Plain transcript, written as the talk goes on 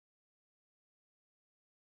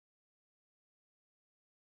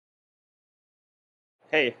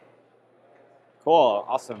Hey, cool,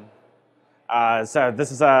 awesome. So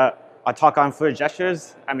this is a talk on fluid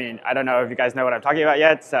gestures. I mean, I don't know if you guys know what I'm talking about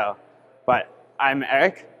yet, but I'm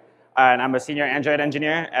Eric, and I'm a senior Android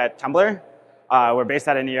engineer at Tumblr. We're based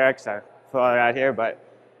out of New York, so flew out here, but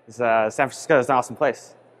San Francisco is an awesome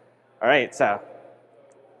place. All right, so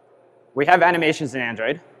we have animations in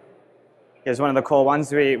Android. Here's one of the cool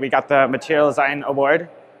ones. We got the Material Design Award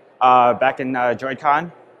back in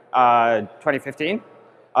Droidcon 2015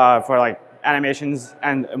 for like animations,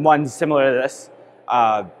 and one similar to this.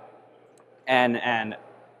 And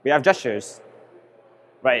we have gestures,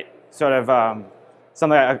 right? Sort of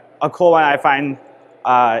something a cool one I find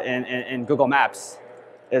in Google Maps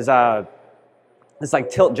is this like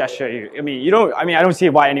tilt gesture. I don't see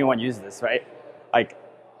why anyone uses this, right? Like,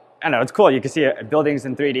 I don't know, it's cool. You can see buildings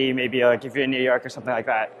in 3D. Maybe like if you're in New York or something like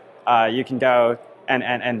that, you can go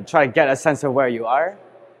and try to get a sense of where you are.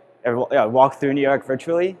 Walk through New York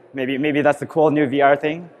virtually. Maybe that's the cool new VR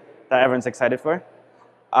thing that everyone's excited for.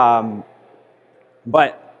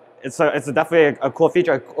 But it's definitely a cool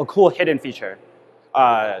feature, a cool hidden feature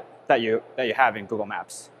that you have in Google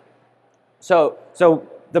Maps. So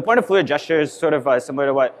the point of fluid gestures, sort of similar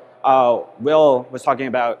to what Will was talking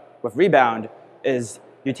about with Rebound, is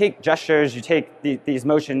you take gestures, you take these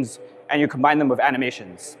motions, and you combine them with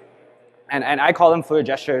animations. And I call them fluid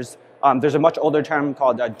gestures. There's a much older term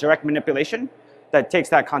called direct manipulation that takes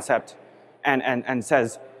that concept and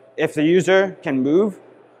says if the user can move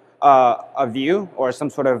a view or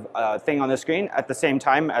some sort of thing on the screen at the same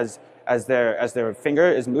time as their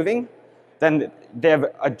finger is moving, then they have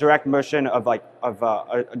a direct motion of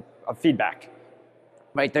feedback.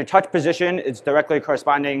 Right? Their touch position is directly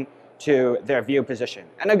corresponding to their view position.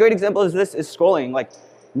 And a great example of this is scrolling. Like,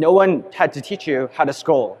 no one had to teach you how to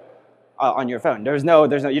scroll on your phone.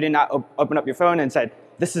 You did not open up your phone and said,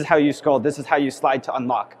 this is how you scroll, this is how you slide to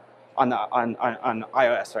unlock on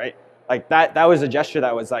iOS, right? Like that was a gesture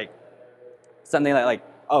that was like something like,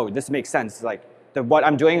 oh, this makes sense. Like what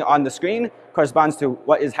I'm doing on the screen corresponds to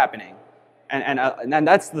what is happening. And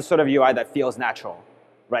that's the sort of UI that feels natural,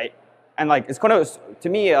 right? And like, it's kind of, to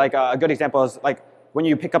me, like a good example is like when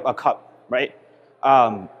you pick up a cup, right?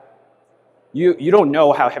 You don't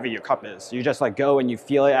know how heavy your cup is. You just like go and you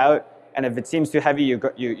feel it out. And if it seems too heavy, you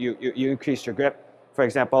increase your grip, for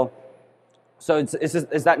example. So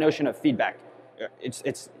it's that notion of feedback.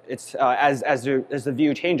 As the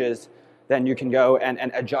view changes, then you can go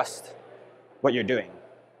and adjust what you're doing.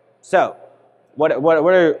 So what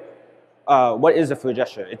is a fluid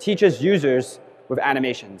gesture? It teaches users with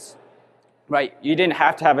animations, right? You didn't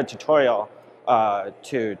have to have a tutorial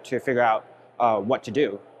to figure out what to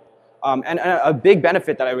do. And a big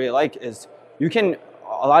benefit that I really like is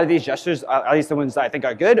a lot of these gestures, at least the ones that I think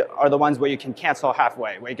are good, are the ones where you can cancel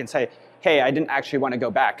halfway, where you can say, hey, I didn't actually want to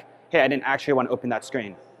go back. Hey, I didn't actually want to open that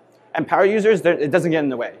screen. And power users, it doesn't get in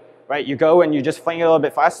the way, right? You go and you just fling it a little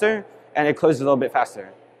bit faster, and it closes a little bit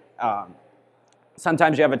faster.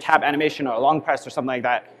 Sometimes you have a tap animation or a long press or something like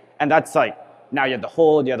that, and that's like, now you have to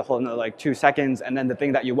hold another like 2 seconds, and then the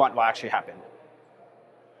thing that you want will actually happen.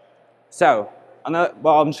 So, I'm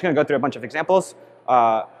just going to go through a bunch of examples.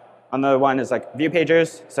 Another one is like view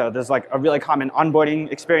pagers. So there's like a really common onboarding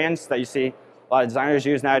experience that you see a lot of designers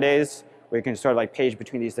use nowadays, where you can sort of like page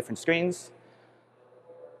between these different screens.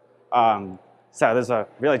 So there's a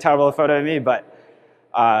really terrible photo of me, but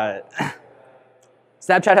Snapchat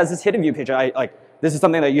has this hidden view pager. This is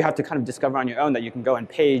something that you have to kind of discover on your own, that you can go and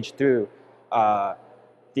page through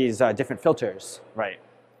these different filters, right?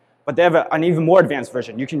 But they have an even more advanced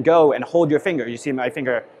version. You can go and hold your finger. You see my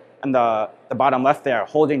finger in the bottom left there,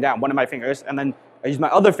 holding down one of my fingers, and then I use my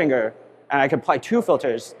other finger, and I can apply 2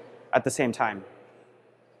 filters at the same time.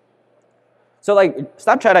 So like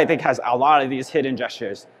Snapchat, I think, has a lot of these hidden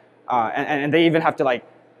gestures, and they even have to like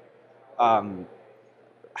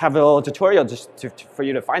have a little tutorial just for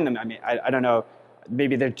you to find them. I mean, I don't know,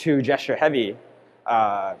 maybe they're too gesture heavy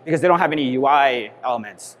because they don't have any UI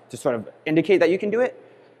elements to sort of indicate that you can do it.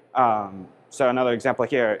 So another example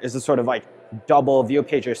here is this sort of like double view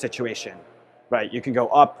pager situation, right? You can go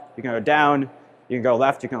up, you can go down, you can go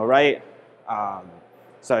left, you can go right.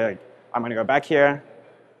 So like, I'm gonna go back here,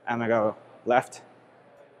 I'm gonna go left.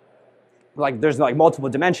 Like there's like multiple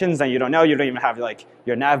dimensions that you don't even have like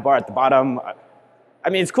your nav bar at the bottom. I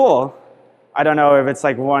mean, it's cool. I don't know if it's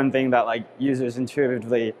like one thing that like users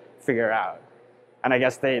intuitively figure out. And I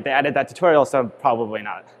guess they added that tutorial, so probably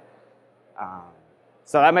not.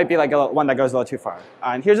 So that might be like one that goes a little too far.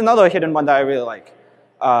 And here's another hidden one that I really like.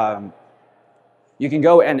 You can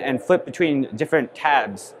go and flip between different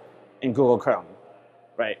tabs in Google Chrome,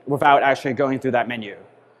 right, without actually going through that menu.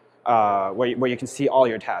 where you can see all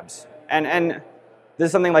your tabs. And this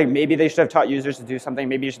is something like maybe they should have taught users to do something.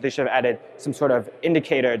 Maybe they should have added some sort of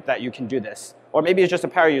indicator that you can do this. Or maybe it's just a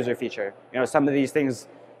power user feature. Some of these things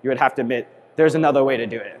you would have to admit there's another way to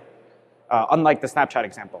do it, unlike the Snapchat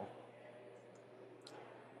example.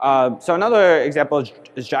 So another example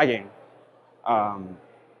is dragging.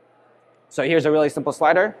 So here's a really simple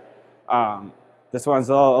slider. This one's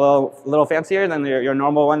a little fancier than your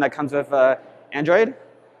normal one that comes with Android.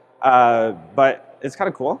 But it's kind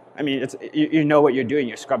of cool. I mean, you know what you're doing.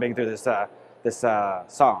 You're scrubbing through this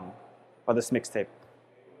song or this mixtape.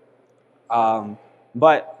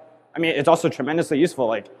 But I mean, it's also tremendously useful.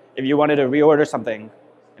 Like if you wanted to reorder something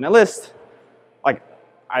in a list, like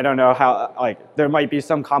I don't know how, like there might be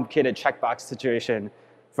some complicated checkbox situation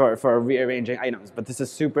for rearranging items, but this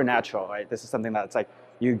is super natural, right? This is something that's like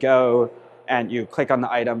you go and you click on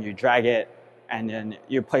the item, you drag it, and then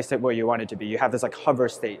you place it where you want it to be. You have this like hover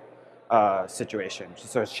state situation,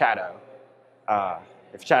 so it's shadow,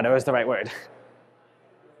 if shadow is the right word.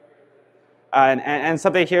 And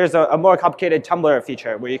something here is a more complicated Tumblr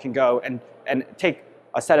feature where you can go and take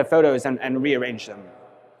a set of photos and rearrange them.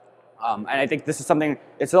 And I think this is something,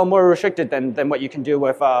 it's a little more restricted than what you can do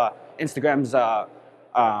with Instagram's,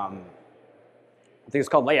 I think it's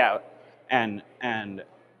called layout. And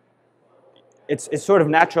it's sort of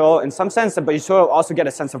natural in some sense, but you sort of also get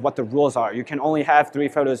a sense of what the rules are. You can only have 3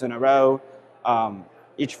 photos in a row.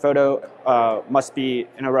 Each photo must be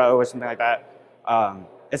in a row or something like that.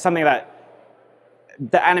 It's something that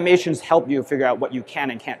the animations help you figure out what you can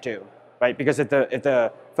and can't do, right? Because if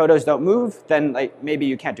the photos don't move, then like maybe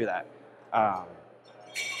you can't do that.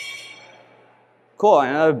 Cool.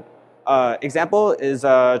 Another example is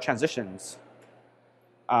transitions.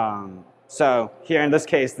 So here in this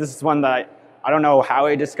case, this is one that I don't know how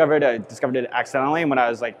I discovered. I discovered it accidentally when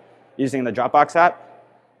I was like using the Dropbox app.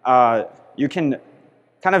 You can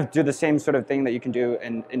kind of do the same sort of thing that you can do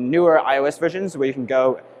in newer iOS versions, where you can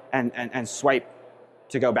go and swipe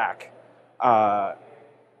to go back.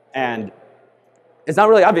 And it's not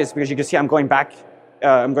really obvious because you can see I'm going back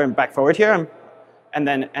forward here, and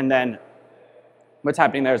then what's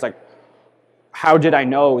happening there is like, how did I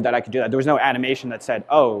know that I could do that? There was no animation that said,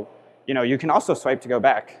 oh, you can also swipe to go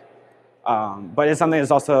back. But it's something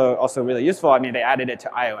that's also really useful. I mean, they added it to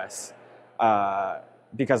iOS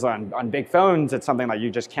because on big phones, it's something that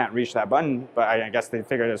you just can't reach that button. But I guess they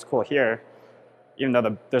figured it was cool here, even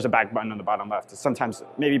though there's a back button on the bottom left. Sometimes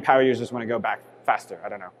maybe power users want to go back faster. I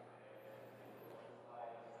don't know.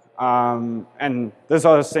 And there's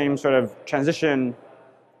all the same sort of transition.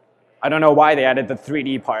 I don't know why they added the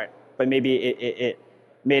 3D part, but maybe it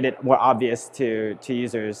made it more obvious to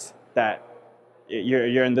users that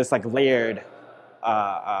you're in this like layered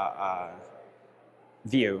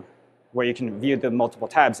view where you can view the multiple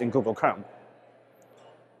tabs in Google Chrome.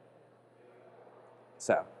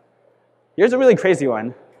 So here's a really crazy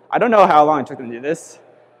one. I don't know how long it took them to do this.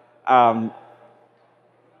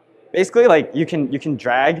 Basically, like you can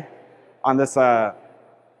drag on this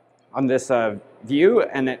view,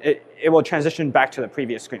 and it will transition back to the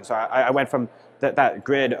previous screen. So I went from that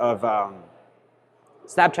grid of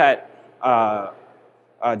Snapchat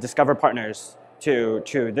Discover partners to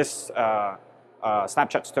this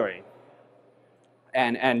Snapchat story.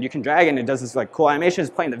 And you can drag, and it does this like cool animation. It's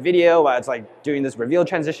playing the video while it's like doing this reveal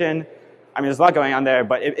transition. I mean, there's a lot going on there,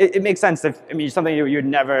 but it makes sense. Something you'd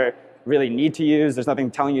never really need to use. There's nothing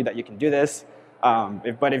telling you that you can do this. But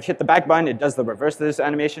if you hit the back button, it does the reverse of this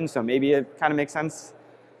animation, so maybe it kind of makes sense.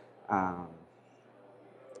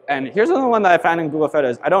 And here's another one that I found in Google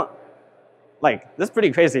Photos. This is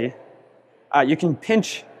pretty crazy. You can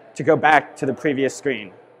pinch to go back to the previous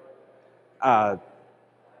screen. And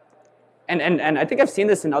I think I've seen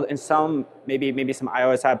this in some, maybe some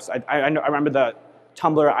iOS apps. I remember the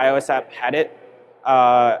Tumblr iOS app had it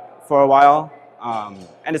for a while.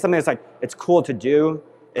 And it's something that's like, it's cool to do.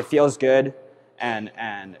 It feels good. And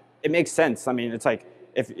it makes sense. I mean, it's like,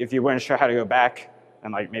 if you weren't sure how to go back,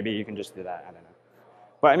 then like maybe you can just do that. I don't know.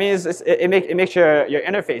 But I mean, it makes your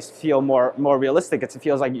interface feel more realistic. It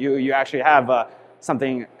feels like you actually have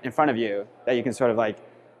something in front of you that you can sort of like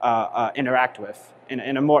interact with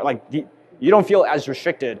in a more like, you don't feel as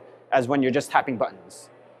restricted as when you're just tapping buttons.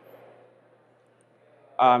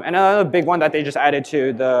 And another big one that they just added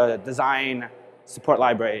to the design support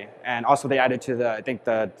library, and also they added to I think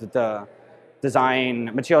the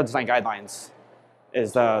material design guidelines,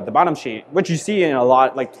 is the bottom sheet, which you see in a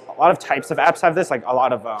lot of types of apps have this. Like a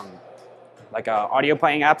lot of audio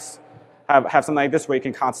playing apps have something like this, where you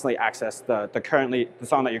can constantly access the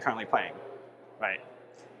song that you're currently playing, right?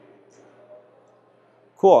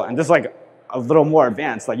 Cool. And this is like a little more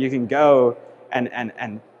advanced. Like you can go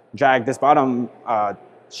and drag this bottom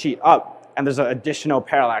sheet up, and there's an additional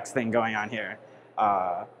parallax thing going on here.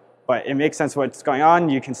 But it makes sense what's going on.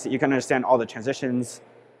 You can see, you can understand all the transitions.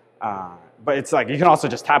 But it's like you can also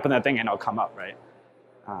just tap on that thing and it'll come up, right?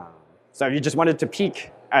 So if you just wanted to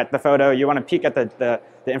peek at the photo, you want to peek at the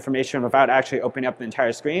information without actually opening up the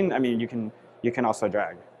entire screen, I mean, you can also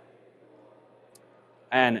drag.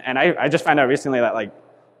 And I just found out recently that like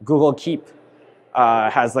Google Keep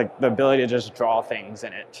has like the ability to just draw things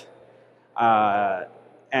in it.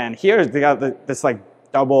 And here they got this like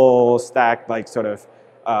double stacked like sort of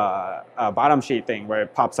bottom sheet thing where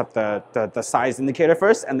it pops up the size indicator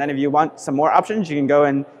first, and then if you want some more options, you can go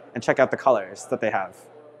in and check out the colors that they have.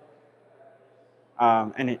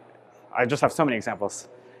 I just have so many examples.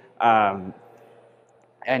 And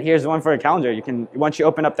here's one for a calendar. You can, once you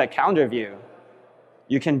open up that calendar view,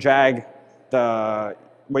 you can drag the,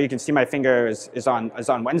 where you can see my finger is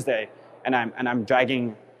on Wednesday, and I'm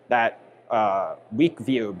dragging that week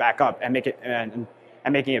view back up and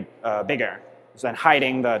making it bigger, so then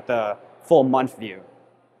hiding the full month view.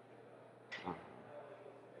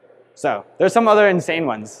 So there's some other insane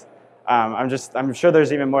ones. I'm sure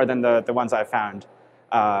there's even more than the ones I've found.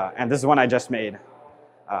 And this is one I just made.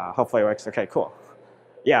 Hopefully it works. Okay, cool.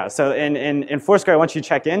 Yeah. So in Foursquare, once you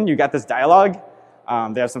check in, you got this dialogue.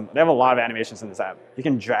 They have a lot of animations in this app. You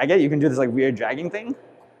can drag it. You can do this like weird dragging thing.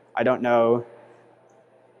 I don't know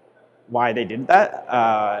why they did that.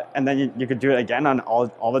 And then you could do it again on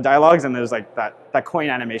all the dialogues, and there's like that coin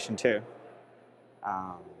animation too.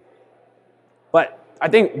 But I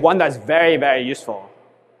think one that's very, very useful,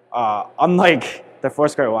 unlike the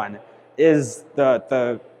Foursquare one, is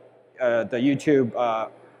the YouTube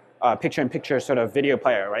picture-in-picture sort of video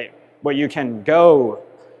player, right? Where you can go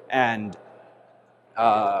and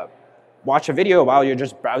watch a video while you're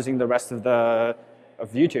just browsing the rest of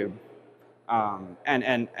YouTube.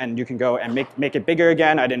 And you can go and make it bigger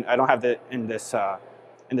again. I don't have it in this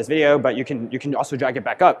video, but you can also drag it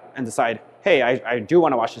back up and decide, hey, I do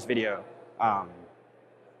want to watch this video,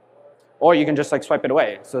 or you can just like swipe it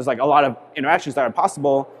away. So there's like a lot of interactions that are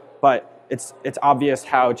possible, but it's obvious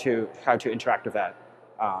how to interact with that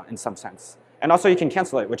in some sense. And also you can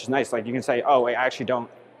cancel it, which is nice. Like you can say, oh wait, I actually don't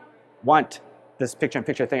want this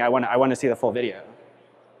picture-in-picture thing. I want to see the full video.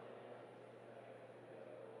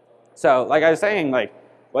 So like I was saying, like,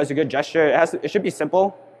 what's a good gesture? It should be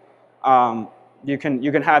simple. You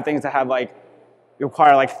can have things that have like, you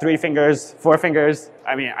require like 3 fingers, 4 fingers.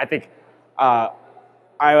 I mean, I think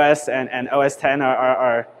iOS and OS X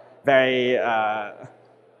are very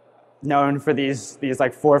known for these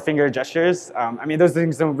like 4-finger gestures. I mean, those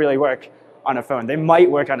things don't really work on a phone. They might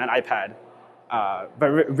work on an iPad, but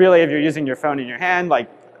really, if you're using your phone in your hand, like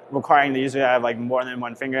requiring the user to have like more than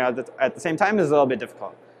 1 finger at the same time is a little bit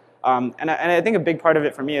difficult. And I think a big part of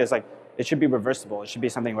it for me is like it should be reversible. It should be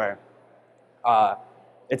something where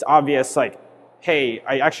it's obvious, like, hey,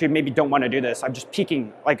 I actually maybe don't want to do this. I'm just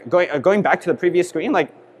peeking, like going back to the previous screen.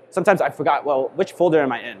 Like sometimes I forgot, well, which folder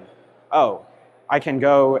am I in? Oh, I can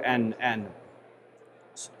go and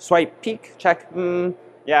swipe, peek, check.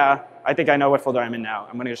 Yeah, I think I know what folder I'm in now.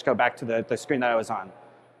 I'm going to just go back to the screen that I was on.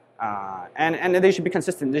 And they should be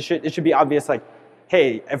consistent. It should be obvious, like,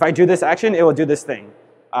 hey, if I do this action, it will do this thing.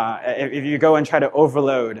 If you go and try to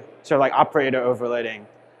overload, sort of like operator overloading,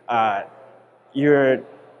 you're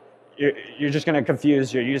just going to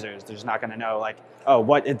confuse your users. They're just not going to know, like, oh,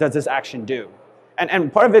 what does this action do?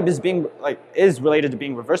 And part of it is related to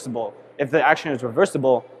being reversible. If the action is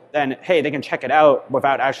reversible, then hey, they can check it out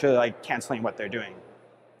without actually like canceling what they're doing.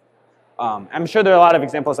 I'm sure there are a lot of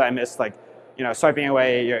examples I missed, like swiping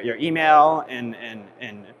away your email in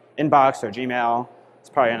Inbox or Gmail. It's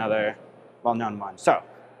probably another well-known one. So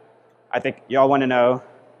I think you all want to know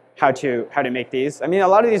how to make these. I mean, a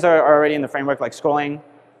lot of these are already in the framework, like scrolling.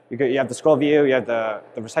 You have the scroll view, you have the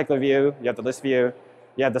recycler view, you have the list view,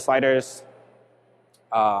 you have the sliders.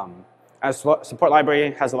 As support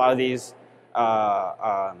library has a lot of these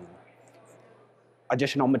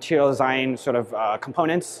additional material design sort of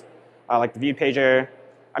components, like the view pager.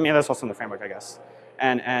 I mean, that's also in the framework, I guess.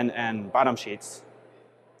 And bottom sheets,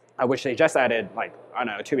 which they just added, like, I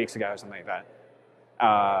don't know, 2 weeks ago or something like that.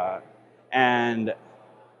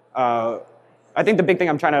 I think the big thing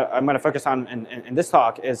I'm going to focus on in this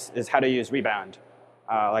talk is how to use Rebound,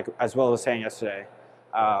 like as well as saying yesterday.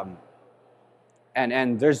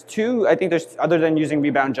 And there's other than using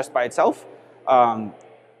Rebound just by itself,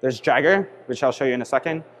 there's Jagger, which I'll show you in a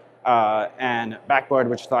second, and Backboard,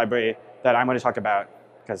 which is the library that I'm going to talk about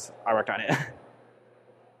because I worked on it.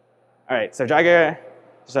 All right, so Jagger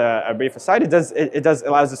just a brief aside, it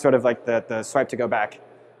allows the sort of like the swipe to go back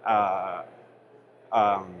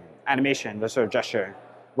animation, the sort of gesture,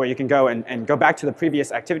 where you can go and go back to the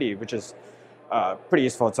previous activity, which is pretty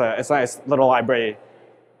useful. It's a nice little library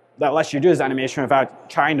that lets you do this animation without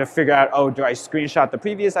trying to figure out, oh, do I screenshot the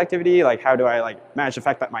previous activity? Like, how do I like manage the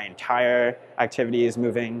fact that my entire activity is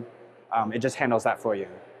moving? It just handles that for you.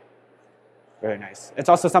 Very nice. It's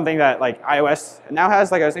also something that like iOS now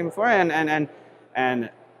has, like I was saying before, and in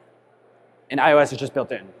iOS it's just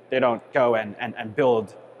built in. They don't go and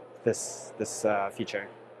build this feature.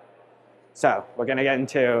 So we're gonna get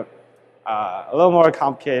into a little more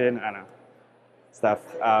complicated, I don't know, stuff.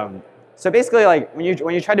 So basically, like when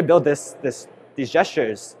you try to build these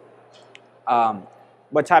gestures,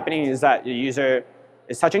 what's happening is that the user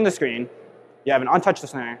is touching the screen. You have an on-touch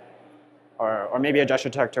listener, or maybe a gesture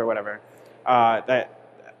detector or whatever, that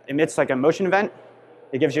emits like a motion event.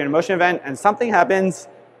 It gives you an emotion event, and something happens.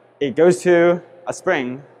 It goes to a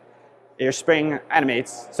spring. Your spring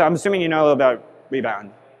animates. So I'm assuming you know a little about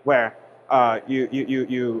rebound, where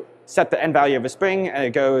you set the end value of a spring, and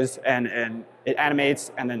it goes and it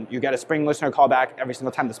animates, and then you get a spring listener callback every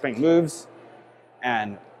single time the spring moves,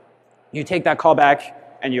 and you take that callback,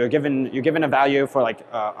 and you're given a value for like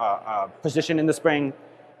a position in the spring,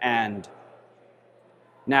 and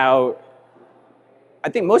now I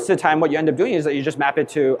think most of the time what you end up doing is that you just map it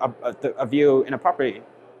to a view in a property,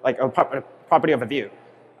 like a property of a view,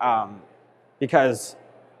 because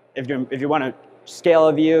if you want to scale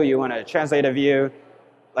a view, you want to translate a view,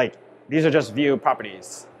 like these are just view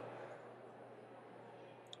properties.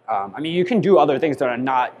 I mean, you can do other things that are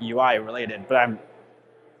not UI related, but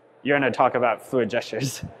you're going to talk about fluid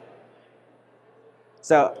gestures.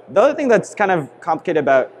 So the other thing that's kind of complicated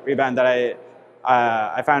about Rebound that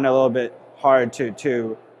I found a little bit hard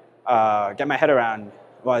to get my head around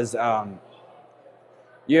was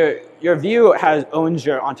your view owns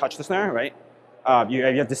your on-touch listener, right? You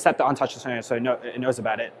have to set the on-touch listener so it knows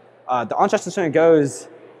about it. The on-touch listener goes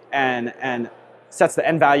and sets the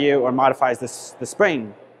end value or modifies the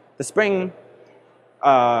spring. The spring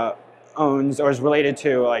owns or is related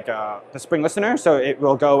to like the spring listener, so it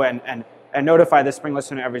will go and notify the spring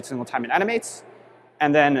listener every single time it animates.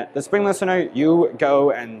 And then the spring listener, you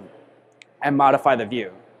go and modify the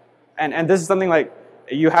view. And this is something like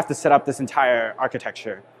you have to set up this entire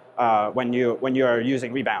architecture when you are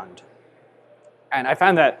using Rebound. And I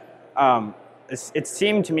found that it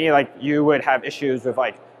seemed to me like you would have issues with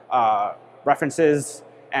like references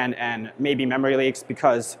and maybe memory leaks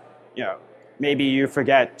because maybe you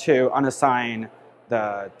forget to unassign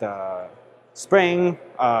the spring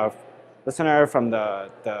listener from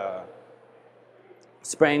the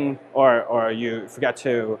spring, or you forget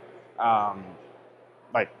to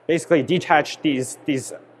like basically detach these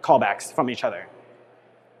callbacks from each other.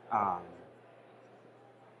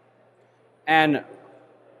 And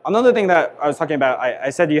another thing that I was talking about, I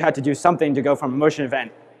said you had to do something to go from a motion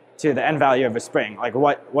event to the end value of a spring. Like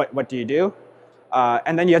what do you do?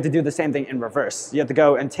 And then you have to do the same thing in reverse. You have to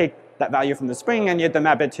go and take that value from the spring and you have to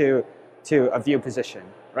map it to a view position,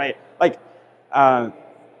 right? Like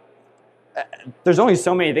there's only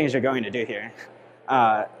so many things you're going to do here.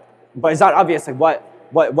 But it's not obvious like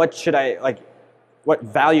what should I, like what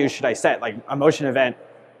value should I set? Like a motion event,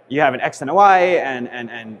 you have an X and a Y,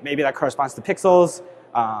 and maybe that corresponds to pixels.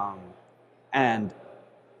 And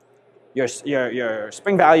your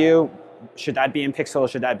spring value, should that be in pixels?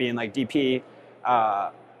 Should that be in like DP?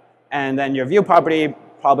 And then your view property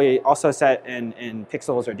probably also set in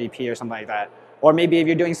pixels or DP or something like that. Or maybe if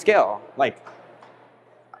you're doing scale, like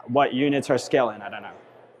what units are scaling, I don't know.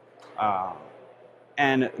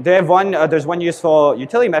 And they have there's one useful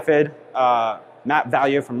utility method, map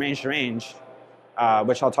value from range to range,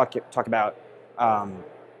 which I'll talk about.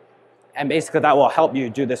 And basically that will help you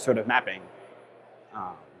do this sort of mapping.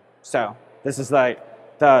 So this is like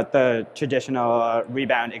the traditional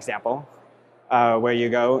Rebound example, where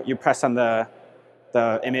you press on the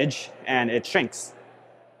image and it shrinks.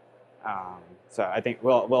 So I think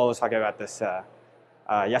Will was talking about this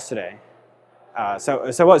yesterday.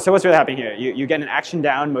 So what's really happening here? You get an action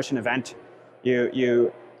down motion event.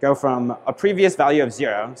 You go from a previous value of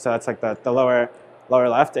 0, so that's like the lower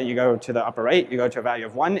left, and you go to the upper right. You go to a value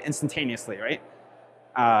of 1 instantaneously, right?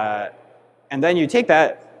 And then you take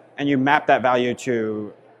that and you map that value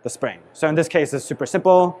to the spring. So in this case, it's super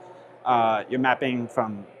simple. You're mapping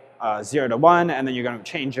from 0 to 1, and then you're going to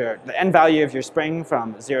change the end value of your spring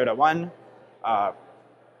from 0 to 1.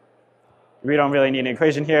 We don't really need an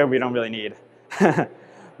equation here. We don't really need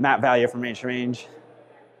map value from range to range.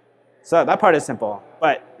 So that part is simple.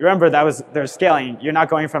 But remember, there's scaling. You're not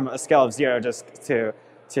going from a scale of 0 just to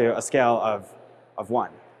to a scale of 1.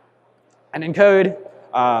 And in code,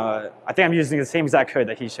 I think I'm using the same exact code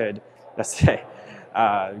that he showed yesterday,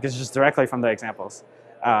 because it's just directly from the examples.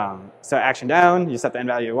 So action down, you set the end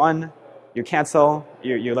value 1. You cancel,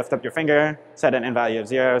 you lift up your finger, set an end value of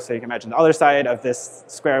 0. So you can imagine the other side of this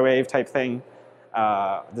square wave type thing,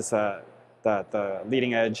 the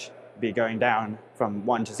leading edge be going down from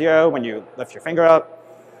 1 to 0 when you lift your finger up.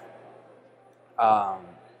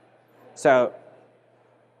 So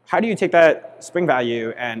how do you take that spring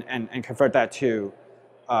value and convert that to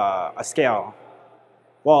a scale?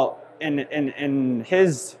 Well, in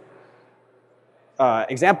his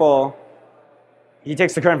example, he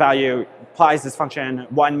takes the current value, applies this function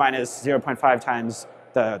 1 minus 0.5 times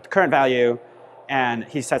the current value, and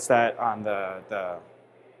he sets that on the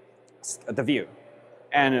view.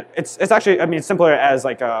 And it's actually, I mean, simpler as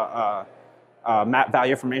like a map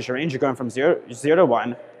value from range to range. You're going from 0 to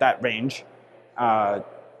 1, that range, and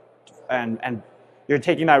you're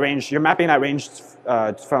taking that range, you're mapping that range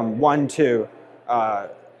from 1 to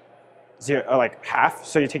 0, like half.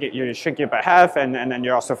 So you take it, you're shrinking it by half, and then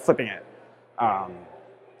you're also flipping it.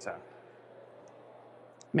 So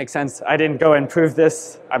makes sense. I didn't go and prove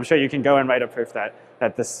this. I'm sure you can go and write a proof that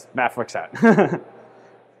this math works out.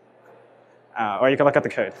 Or you can look at the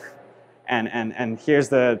code. And here's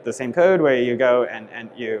the same code where you go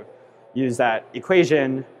and you use that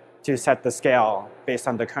equation to set the scale based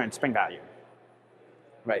on the current spring value.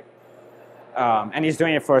 Right. And he's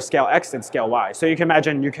doing it for scale x and scale y. So you can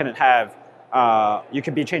imagine you couldn't have, you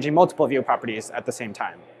could be changing multiple view properties at the same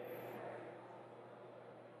time.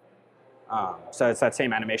 So it's that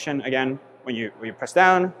same animation again when you press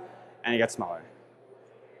down and it gets smaller.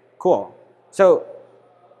 Cool. So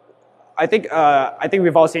I think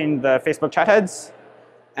we've all seen the Facebook chat heads,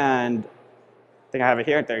 and I think I have it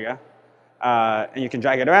here. There you go. And you can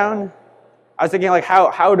drag it around. I was thinking, like,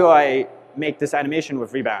 how do I make this animation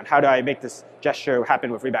with rebound? How do I make this gesture happen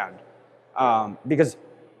with rebound? Because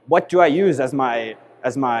what do I use as my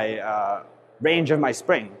range of my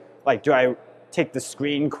spring? Like, do I take the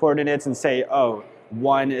screen coordinates and say, oh,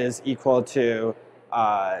 1 is equal to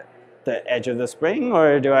the edge of the spring,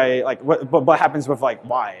 or do I like what happens with like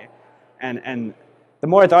y? And the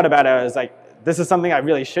more I thought about it, I was like, this is something I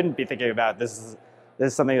really shouldn't be thinking about. This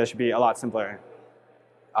is something that should be a lot simpler.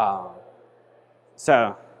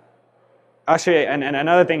 So actually, and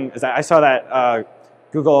another thing is that I saw that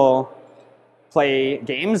Google Play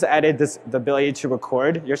Games added the ability to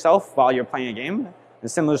record yourself while you're playing a game. A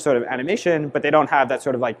similar sort of animation, but they don't have that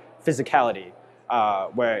sort of like physicality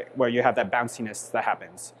where you have that bounciness that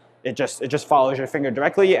happens. It just follows your finger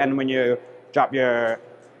directly, and when you drop your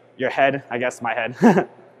head, I guess my head,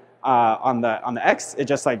 on the X, it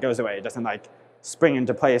just like goes away. It doesn't like spring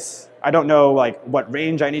into place. I don't know like what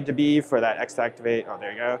range I need to be for that X to activate. Oh,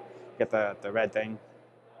 there you go. Get the red thing.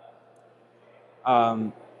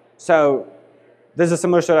 So there's a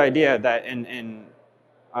similar sort of idea that in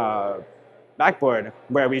Backboard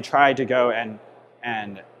where we try to go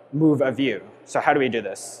and move a view. So how do we do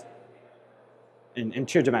this in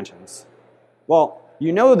 2 dimensions? Well,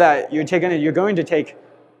 you know that you're going to take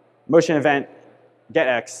motion event get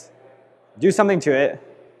x, do something to it,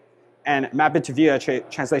 and map it to view at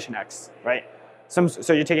translation x, right?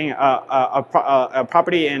 So you're taking a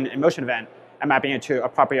property in motion event and mapping it to a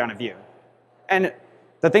property on a view. And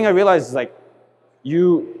the thing I realized is like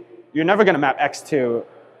you're never going to map x to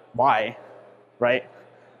y, right?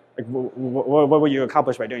 Like, what will you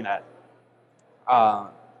accomplish by doing that?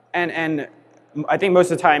 And I think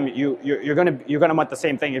most of the time you're gonna want the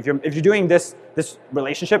same thing. If you're doing this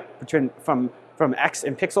relationship from x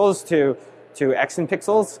in pixels to x in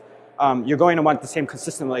pixels, you're going to want the same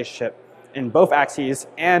consistent relationship in both axes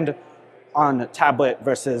and on tablet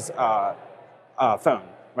versus phone,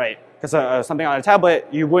 right? Because something on a tablet,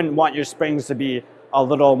 you wouldn't want your springs to be a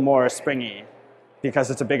little more springy because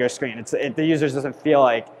it's a bigger screen. The user doesn't feel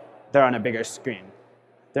like they're on a bigger screen.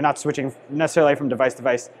 They're not switching necessarily from device to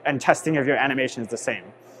device, and testing of your animation is the same.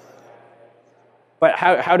 But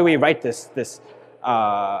how do we write this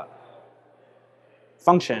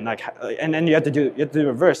function? Like, and then you have to do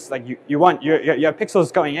reverse. Like you want you have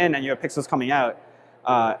pixels going in and you have pixels coming out,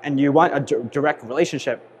 and you want a direct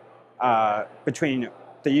relationship between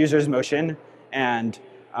the user's motion and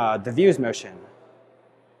the view's motion.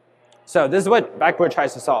 So this is what Backboard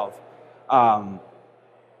tries to solve.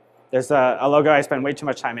 There's a logo I spent way too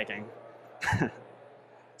much time making.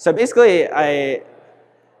 So basically, I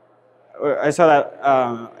saw that,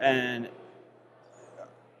 and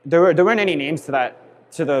there weren't any names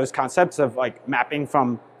to those concepts of like mapping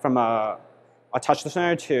from a touch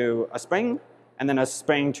listener to a spring, and then a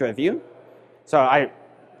spring to a view. So I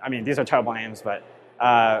I mean, these are terrible names, but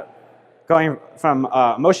going from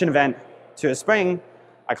a motion event to a spring,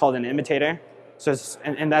 I call it an imitator. So it's,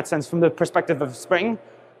 in that sense, from the perspective of spring,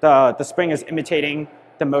 the spring is imitating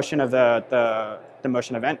the motion of the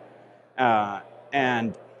motion event.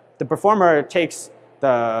 And the performer takes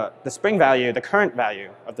the spring value, the current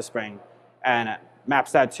value of the spring, and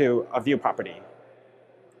maps that to a view property,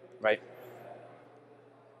 right?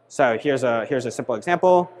 So here's a simple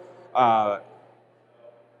example.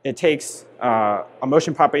 It takes a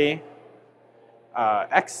motion property,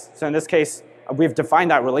 x. So in this case, we've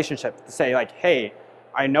defined that relationship to say like, hey,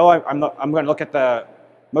 I know I'm going to look at the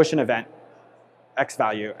motion event x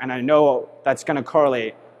value, and I know that's going to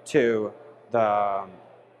correlate to the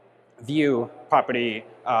view property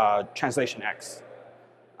translation x.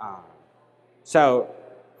 So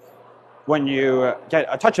when you get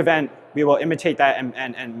a touch event, we will imitate that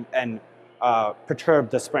and perturb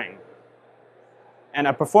the spring. And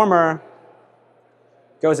a performer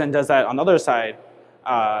goes and does that on the other side,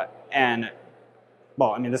 and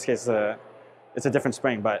well, I mean, in this case, it's a different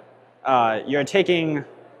spring, but you're taking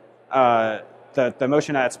the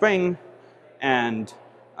motion of that spring and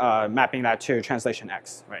mapping that to translation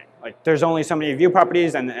x, right? Like, there's only so many view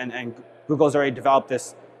properties, and Google's already developed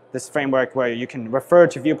this framework where you can refer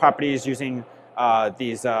to view properties using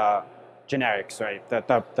these generics, right?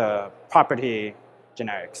 The property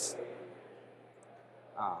generics.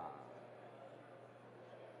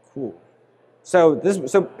 Cool. So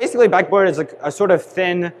basically, Backboard is a sort of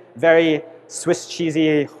thin, very Swiss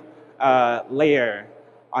cheesy layer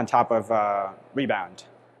on top of Rebound.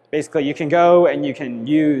 Basically, you can go and you can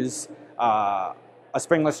use a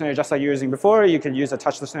spring listener just like you were using before. You can use a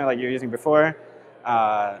touch listener like you were using before.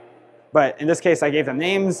 But in this case, I gave them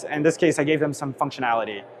names. In this case, I gave them some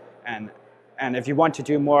functionality. And if you want to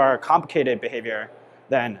do more complicated behavior,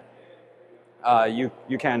 then you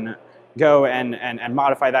can go and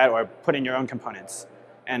modify that or put in your own components.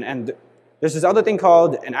 And there's this other thing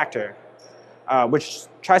called an actor, which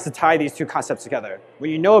tries to tie these two concepts together.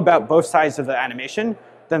 When you know about both sides of the animation,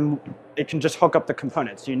 then it can just hook up the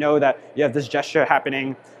components. You know that you have this gesture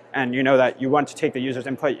happening, and you know that you want to take the user's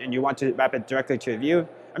input and you want to map it directly to a view.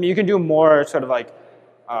 I mean, you can do more sort of like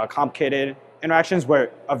complicated interactions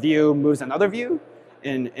where a view moves another view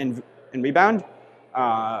in Rebound.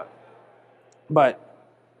 But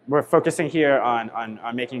we're focusing here on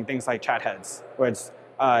making things like chat heads, where it's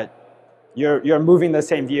you're moving the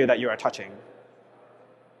same view that you are touching.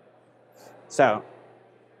 So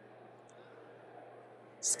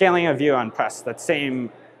scaling a view on press, that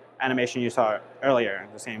same animation you saw earlier,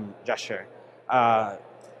 the same gesture.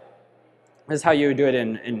 This is how you do it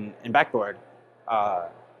in Backboard.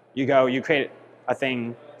 You create a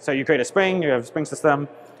thing. So you create a spring, you have a spring system,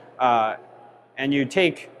 and you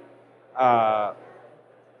take a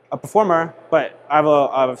performer, but I have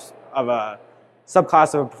a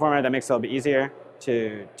subclass of a performer that makes it a little bit easier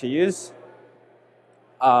to use.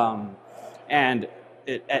 And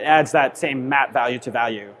it adds that same map value to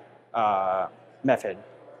value method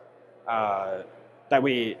that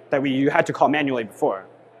you had to call manually before.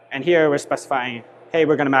 And here we're specifying, hey,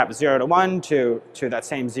 we're going to map 0 to 1 to that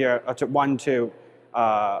same 0 to 1 to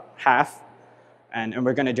half, and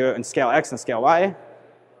we're going to do it in scale x and scale y.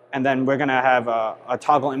 And then we're going to have a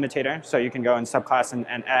toggle imitator, so you can go in subclass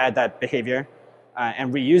and add that behavior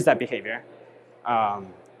and reuse that behavior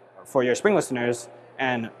for your spring listeners.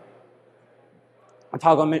 And a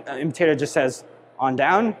toggle imitator just says on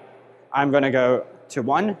down, I'm going to go to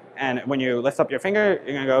 1, and when you lift up your finger,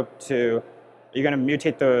 you're going to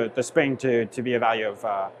mutate the spring to be a value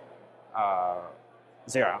of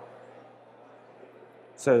 0.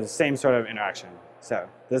 So the same sort of interaction. So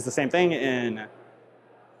this is the same thing in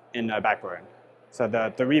Backboard. So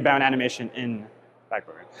the rebound animation in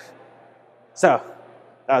Backboard. So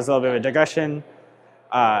that was a little bit of a digression.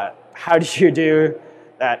 How do you do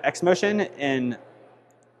that X motion in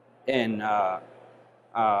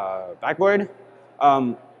Backboard?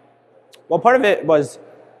 Well, part of it was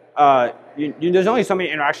there's only so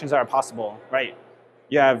many interactions that are possible, right?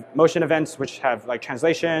 You have motion events which have like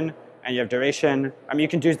translation, and you have duration. I mean, you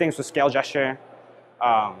can do things with scale gesture.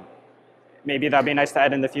 Maybe that'd be nice to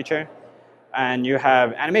add in the future. And you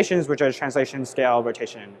have animations, which are translation, scale,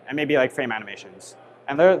 rotation, and maybe like frame animations.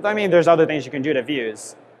 And there's other things you can do to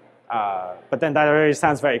views. But then that already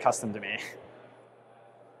sounds very custom to me.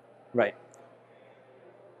 Right.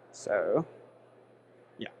 So,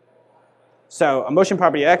 yeah. So a motion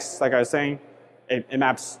property X, like I was saying, it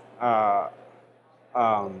maps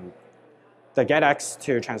the get X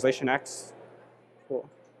to translation X. Cool.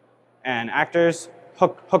 And actors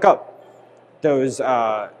hook up those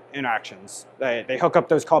interactions. They hook up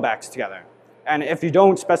those callbacks together. And if you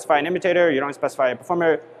don't specify an imitator, you don't specify a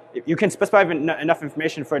performer, you can specify enough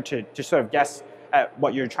information for it to sort of guess at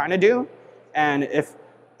what you're trying to do. And if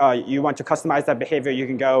you want to customize that behavior, you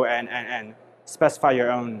can go and specify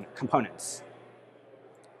your own components.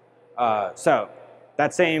 So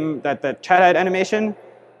the chat head animation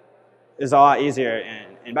is a lot easier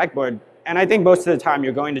in Backboard. And I think most of the time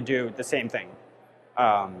you're going to do the same thing.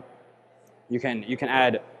 You can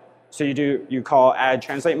add, so you call add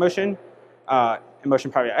translate motion in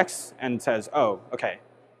motion property X, and it says, oh, okay,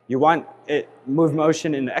 you want it move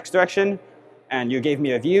motion in the X direction, and you gave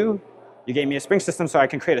me a view, you gave me a spring system so I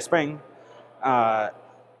can create a spring,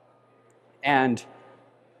 and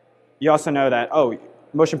you also know that, oh,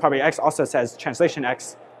 motion property X also says translation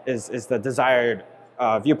X is the desired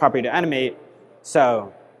view property to animate,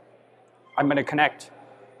 so I'm going to connect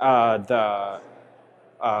the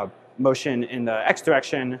motion in the X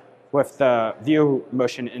direction with the view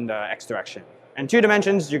motion in the X direction. In 2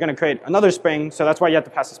 dimensions, you're going to create another spring, so that's why you have to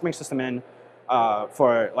pass the spring system in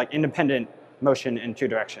for like independent motion in 2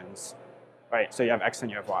 directions, right? So you have X and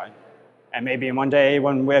you have Y. And maybe one day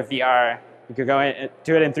when we have VR, you could go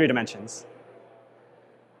do it in 3 dimensions.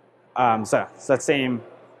 So it's that same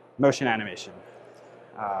motion animation,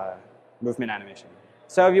 movement animation.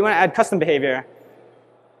 So if you want to add custom behavior,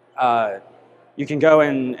 you can go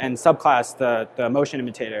and subclass the motion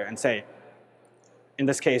imitator and say, in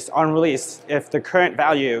this case, on release, if the current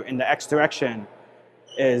value in the X direction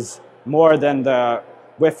is more than the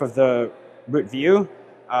width of the root view,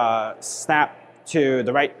 snap to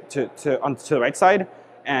the right onto the right side,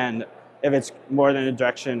 and if it's more than the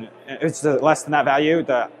direction, if it's less than that value,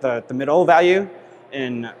 the middle value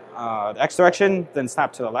in the X direction, then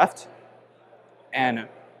snap to the left, and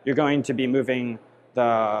you're going to be moving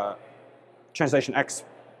the translation X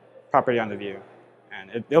property on the view.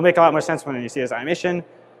 And it'll make a lot more sense when you see this animation.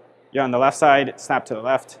 You're on the left side, snap to the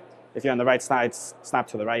left. If you're on the right side, snap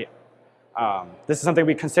to the right. This is something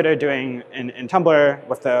we consider doing in Tumblr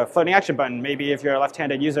with the floating action button. Maybe if you're a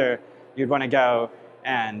left-handed user, you'd want to go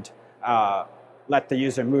and let the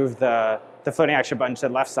user move the floating action button to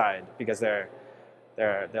the left side because they're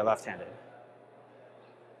left-handed.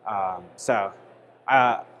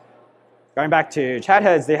 Going back to chat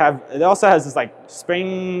heads, it also has this like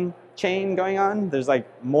spring chain going on. There's like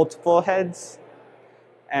multiple heads,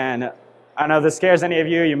 and I don't know if this scares any of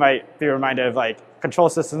you. You might be reminded of like control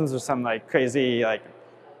systems or some like crazy like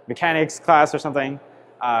mechanics class or something,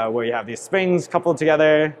 where you have these springs coupled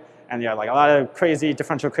together, and you have like a lot of crazy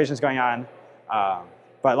differential equations going on.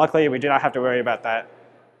 But luckily, we do not have to worry about that.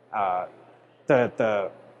 The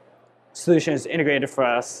solution is integrated for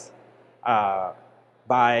us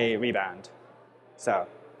by Rebound. So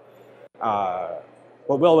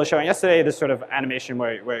what Will was showing yesterday, this sort of animation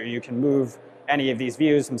where you can move any of these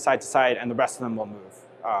views from side to side, and the rest of them will move.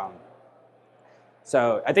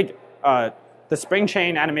 So I think the spring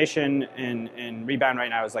chain animation in Rebound right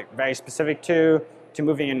now is like very specific to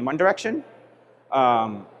moving in one direction.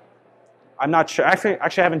 I'm not sure. Actually, I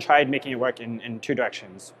haven't tried making it work in 2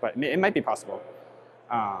 directions, but it might be possible.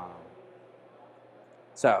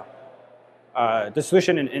 The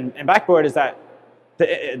solution in Backboard is that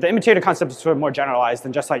the imitator concept is sort of more generalized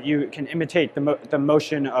than just like you can imitate the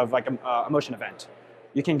motion of like a motion event.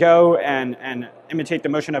 You can go and imitate the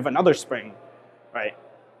motion of another spring, right?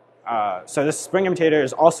 So this spring imitator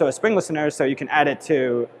is also a spring listener, so you can add it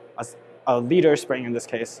to a leader spring in this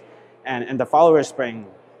case, and the follower spring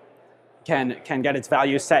can get its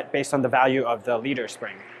value set based on the value of the leader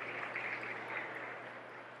spring.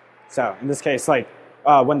 So in this case, like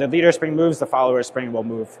when the leader spring moves, the follower spring will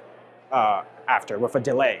move after with a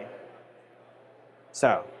delay.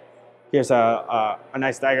 So here's a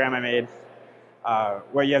nice diagram I made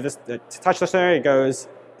where you have the touch listener. It goes,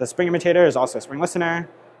 the spring imitator is also a spring listener.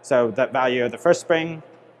 So that value of the first spring,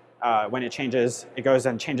 when it changes, it goes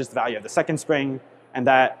and changes the value of the second spring, and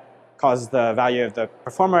that causes the value of the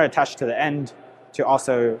performer attached to the end to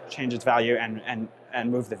also change its value and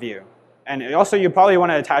move the view. And also, you probably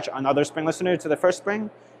want to attach another spring listener to the first spring,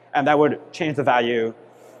 and that would change the value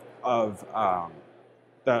of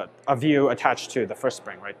a view attached to the first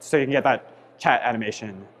spring, right? So you can get that chat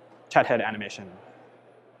head animation.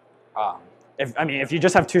 If you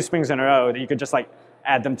just have 2 springs in a row, you could just like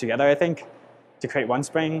add them together, I think, to create one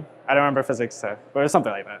spring. I don't remember physics, but it's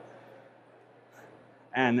something like that.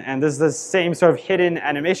 And there's the same sort of hidden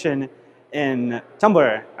animation in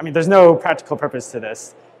Tumblr. I mean, there's no practical purpose to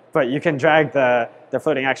this, but you can drag the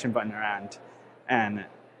floating action button around and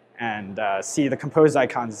see the composed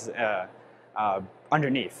icons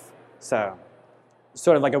underneath. So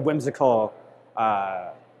sort of like a whimsical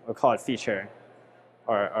we'll call it feature,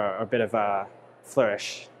 or a bit of a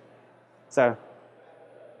flourish. So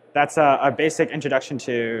that's a basic introduction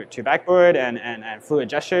to Backboard and fluid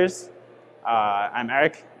gestures. I'm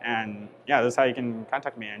Eric, and yeah, this is how you can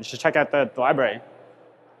contact me. And you should check out the library.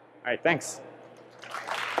 All right, thanks.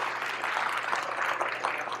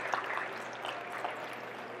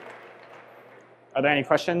 Are there any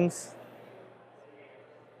questions?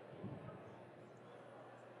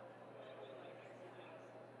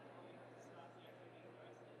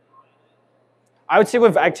 I would say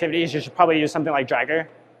with activities, you should probably use something like Dragger.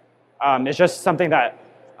 It's just something that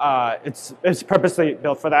it's purposely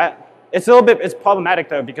built for that. It's problematic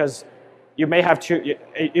though, because you may have to,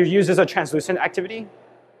 it uses a translucent activity.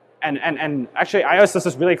 And actually, iOS does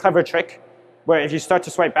this really clever trick where if you start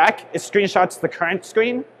to swipe back, it screenshots the current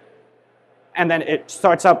screen, and then it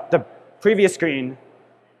starts up the previous screen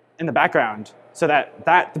in the background, so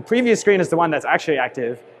that the previous screen is the one that's actually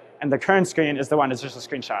active, and the current screen is the one that's just a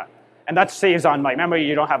screenshot. And that saves on like memory.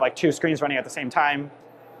 You don't have like 2 screens running at the same time.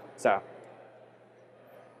 So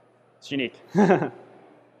it's unique.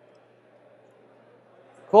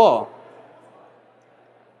 Cool. All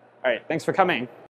right, thanks for coming.